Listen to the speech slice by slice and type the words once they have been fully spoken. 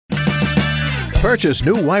Purchase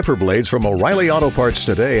new wiper blades from O'Reilly Auto Parts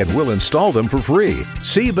today and we'll install them for free.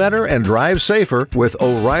 See better and drive safer with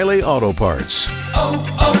O'Reilly Auto Parts.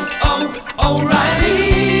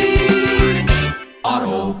 O'Reilly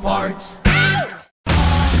Auto Parts.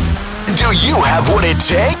 Do you have what it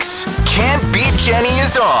takes? Can't Beat Jenny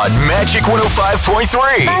is on Magic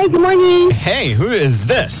 105.3. Hi, good morning. Hey, who is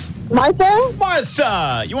this? Martha?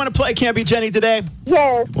 Martha! You want to play Can't Beat Jenny today?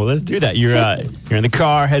 Yes. Well, let's do that. You're in the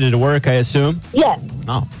car, headed to work, I assume? Yes.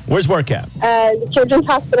 Oh, where's work at? The Children's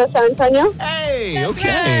Hospital, San Antonio. Hey, That's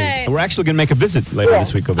okay. right. We're actually going to make a visit later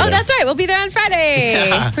this week over there. Oh, that's right. We'll be there on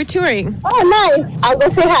Friday for touring. Oh, nice. I'll go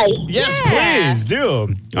say hi. Yes, Yeah. please do.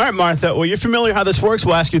 All right, Martha. Well, you're familiar how this works.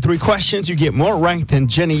 We'll ask you 3 questions. You get more right than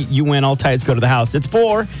Jenny. You win. All ties go to the house. It's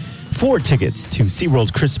 4 tickets to SeaWorld's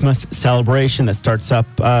Christmas celebration that starts up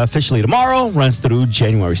officially tomorrow, runs through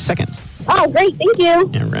January 2nd. Oh, great. Thank you.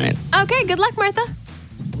 All right. Okay, good luck, Martha.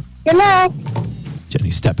 Good luck.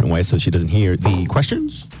 Jenny's stepping away so she doesn't hear the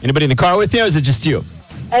questions. Anybody in the car with you, or is it just you?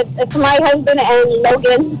 It's my husband and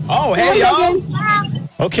Logan. Oh, hey, y'all. Logan.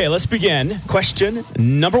 Okay, let's begin. Question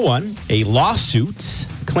number 1. A lawsuit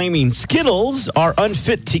claiming Skittles are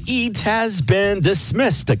unfit to eat has been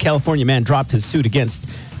dismissed. A California man dropped his suit against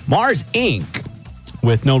Mars Inc.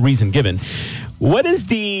 with no reason given. What is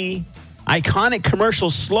the iconic commercial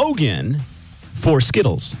slogan for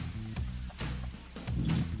Skittles?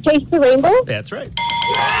 Taste the rainbow. That's right.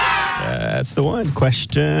 That's the one.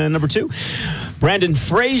 Question number 2. Brandon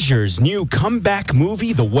Fraser's new comeback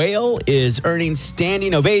movie, The Whale, is earning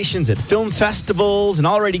standing ovations at film festivals and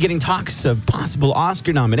already getting talks of possible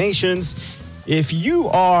Oscar nominations. If you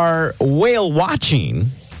are whale watching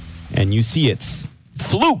and you see its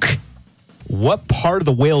fluke, what part of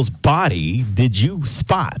the whale's body did you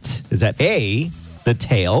spot? Is that A, the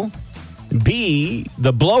tail, B,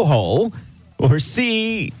 the blowhole, or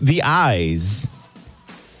C, the eyes?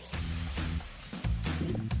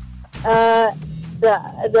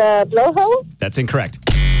 The blowhole. That's incorrect.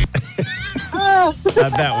 Oh.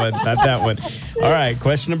 Not that one. All right,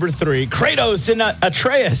 question number 3. Kratos and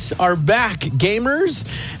Atreus are back, gamers.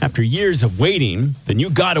 After years of waiting, the new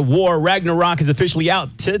God of War, Ragnarok, is officially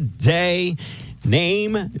out today.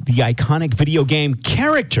 Name the iconic video game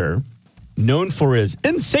character known for his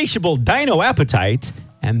insatiable dino appetite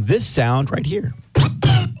and this sound right here.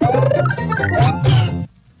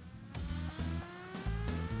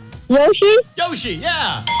 Yoshi.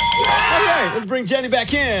 Yeah. All right, let's bring Jenny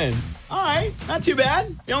back in. All right, not too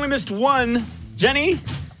bad. You only missed 1. Jenny?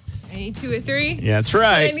 I need 2 or 3. Yeah, that's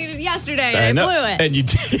right. I needed yesterday, and I blew it. And you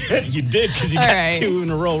did because you All got right. 2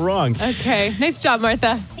 in a row wrong. Okay, nice job,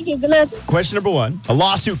 Martha. Thank you. Good luck. Question number 1. A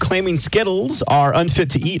lawsuit claiming Skittles are unfit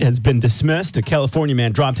to eat has been dismissed. A California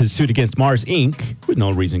man dropped his suit against Mars Inc. with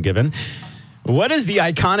no reason given. What is the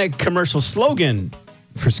iconic commercial slogan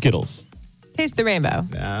for Skittles? Taste the rainbow.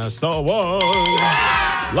 That's the one.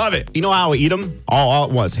 Love it. You know how I eat them? All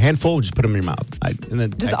at once. Handful, just put them in your mouth. And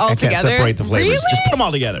then Just I all can't together? separate the flavors. Really? Just put them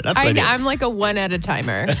all together. That's what I do. I'm like a 1 at a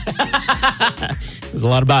timer. There's a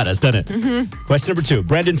lot about us, doesn't it? Mm-hmm. Question number 2.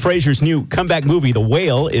 Brendan Fraser's new comeback movie, The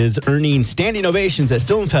Whale, is earning standing ovations at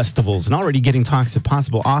film festivals and already getting talks of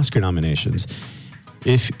possible Oscar nominations.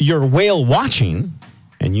 If you're whale watching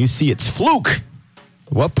and you see its fluke,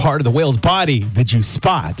 what part of the whale's body did you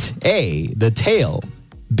spot? A, the tail,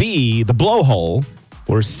 B, the blowhole,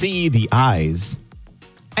 or C, the eyes?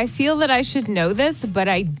 I feel that I should know this, but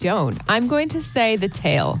I don't. I'm going to say the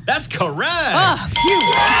tail. That's correct. Oh, phew.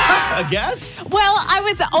 I guess. Well, I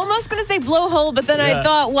was almost going to say blowhole, but then Yeah. I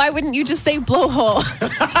thought, why wouldn't you just say blowhole?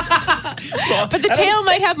 But the tail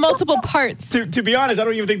might have multiple parts. To be honest, I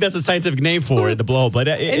don't even think that's a scientific name for it, the blowhole. But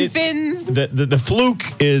And fins. The fluke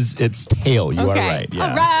is its tail. You are right. Yeah.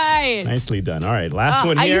 All right. Nicely done. All right. Last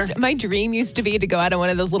one here. My dream used to be to go out on one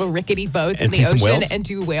of those little rickety boats And in see the some ocean whales? and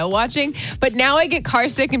do whale watching. But now I get car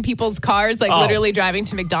sick in people's cars, like Oh. literally driving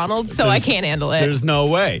to McDonald's, so I can't handle it. There's no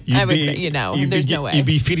way. I would, there's no way. You'd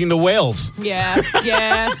be feeding the whales. Yeah.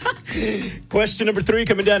 Question number 3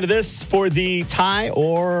 coming down to this for the tie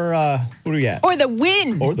or what do we got? Or the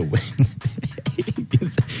win. Or the win.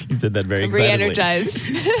 You said that very I'm excitedly. re-energized.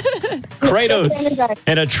 Kratos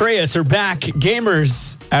and Atreus are back.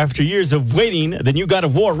 Gamers, after years of waiting, the new God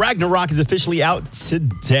of War, Ragnarok, is officially out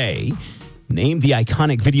today. Name the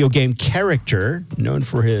iconic video game character known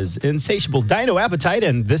for his insatiable dino appetite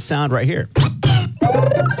and this sound right here.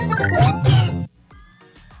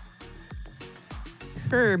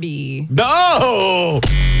 Kirby. No!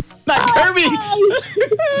 Not Kirby.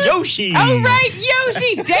 Yoshi. Oh, right,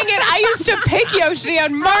 Yoshi. Dang it. I used to pick Yoshi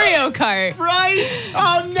on Mario Kart. Right.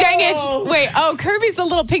 Oh, no. Dang it. Wait, Kirby's the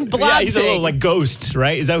little pink blob Yeah, he's thing. a little like ghost,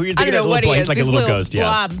 right? Is that who you're I thinking don't know of? what he He's is. like He's a a little little ghost,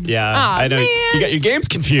 blob. Yeah. Aw, I know. man. You got your games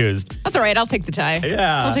confused. That's all right. I'll take the tie.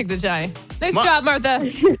 Yeah. I'll take the tie. Nice job,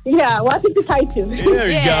 Martha. Yeah, well, I think the tie too. There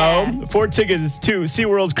you Yeah. go. 4 tickets to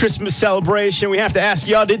SeaWorld's Christmas celebration. We have to ask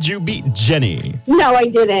y'all, did you beat Jenny? No, I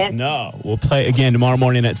didn't. No. We'll play again tomorrow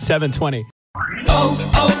morning at 7:20.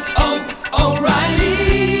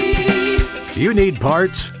 O'Reilly. You need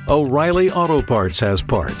parts? O'Reilly Auto Parts has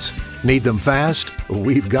parts. Need them fast?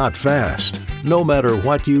 We've got fast. No matter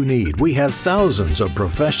what you need, we have thousands of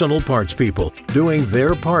professional parts people doing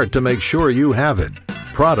their part to make sure you have it.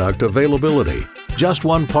 Product availability. Just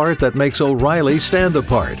one part that makes O'Reilly stand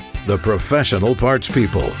apart. The professional parts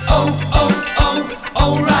people.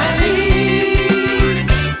 O'Reilly.